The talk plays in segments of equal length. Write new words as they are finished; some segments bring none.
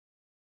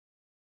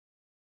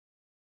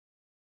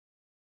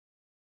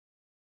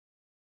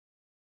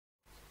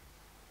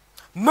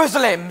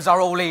Muslims are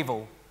all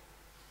evil.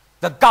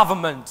 The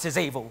government is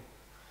evil.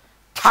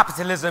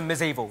 Capitalism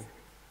is evil.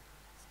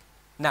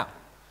 Now,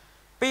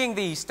 being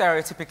the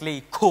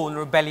stereotypically cool and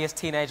rebellious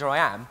teenager I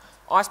am,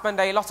 I spend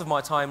a lot of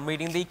my time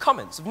reading the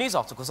comments of news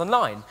articles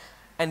online,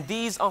 and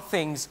these are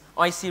things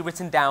I see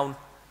written down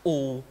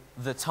all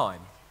the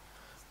time.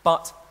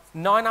 But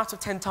 9 out of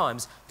 10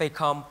 times, they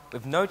come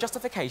with no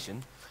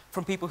justification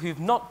from people who've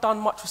not done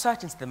much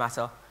research into the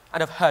matter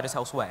and have heard it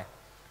elsewhere.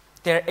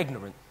 They're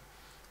ignorant.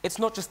 It's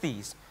not just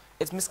these.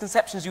 It's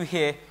misconceptions you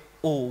hear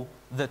all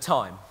the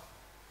time.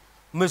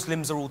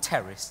 Muslims are all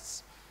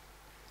terrorists.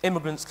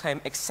 Immigrants claim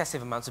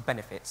excessive amounts of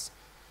benefits.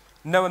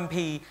 No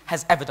MP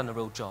has ever done a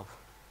real job.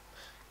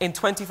 In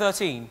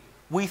 2013,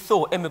 we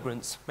thought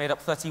immigrants made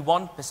up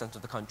 31%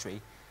 of the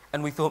country,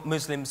 and we thought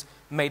Muslims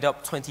made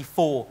up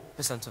 24%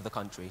 of the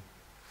country.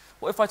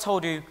 What if I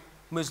told you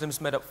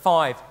Muslims made up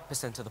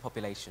 5% of the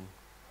population?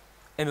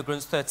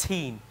 Immigrants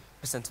 13%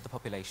 of the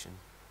population.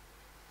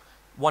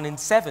 1 in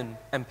 7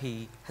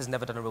 MP has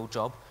never done a real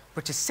job.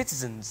 British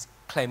citizens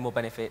claim more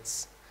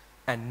benefits,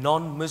 and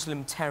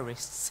non-Muslim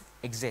terrorists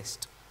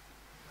exist.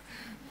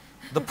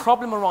 The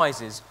problem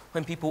arises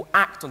when people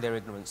act on their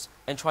ignorance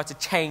and try to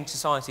change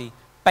society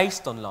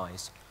based on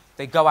lies.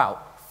 They go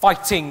out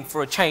fighting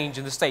for a change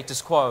in the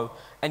status quo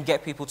and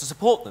get people to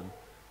support them,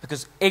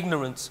 because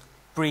ignorance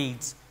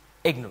breeds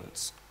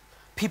ignorance.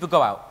 People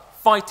go out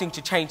fighting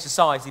to change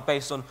society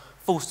based on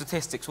false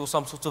statistics or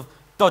some sort of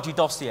dodgy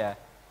dossier,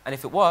 and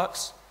if it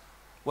works,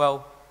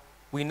 well,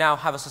 we now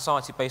have a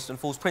society based on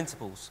false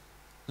principles,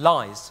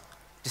 lies,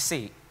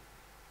 deceit.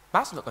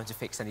 That's not going to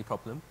fix any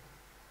problem.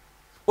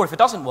 Or if it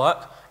doesn't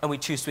work and we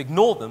choose to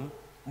ignore them,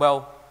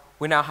 well,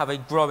 we now have a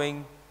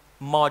growing,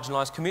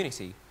 marginalised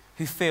community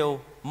who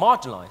feel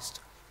marginalised,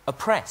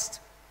 oppressed,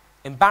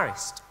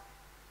 embarrassed.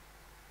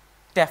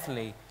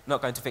 Definitely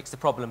not going to fix the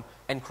problem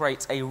and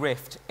creates a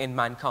rift in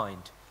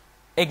mankind.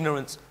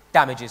 Ignorance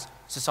damages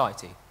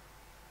society.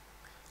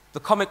 The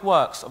comic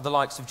works of the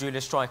likes of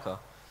Julius Streicher,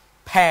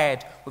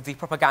 paired with the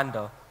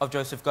propaganda of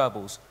Joseph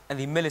Goebbels and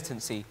the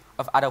militancy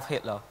of Adolf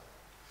Hitler,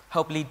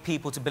 help lead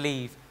people to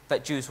believe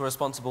that Jews were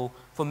responsible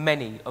for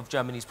many of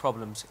Germany's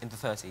problems in the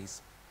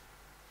 30s.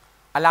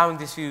 Allowing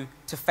this view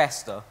to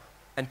fester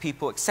and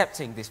people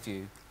accepting this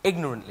view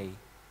ignorantly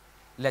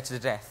led to the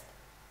death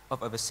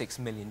of over 6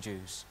 million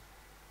Jews.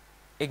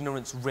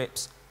 Ignorance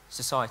rips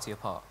society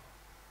apart.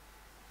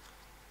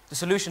 The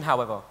solution,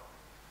 however,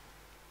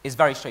 is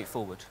very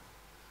straightforward.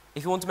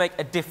 If you want to make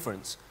a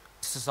difference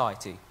to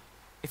society,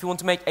 if you want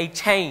to make a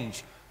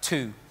change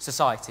to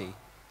society,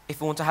 if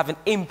you want to have an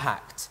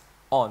impact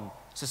on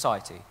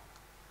society,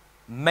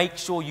 make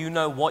sure you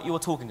know what you are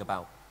talking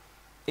about.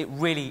 It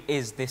really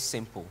is this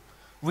simple.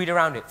 Read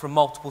around it from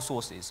multiple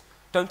sources.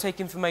 Don't take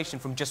information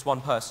from just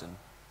one person.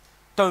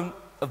 Try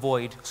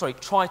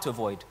to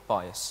avoid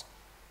bias.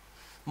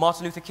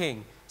 Martin Luther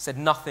King said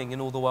nothing in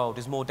all the world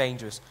is more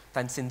dangerous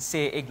than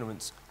sincere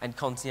ignorance and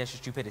conscientious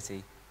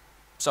stupidity.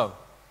 So,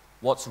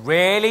 what's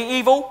really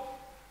evil?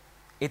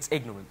 It's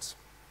ignorance.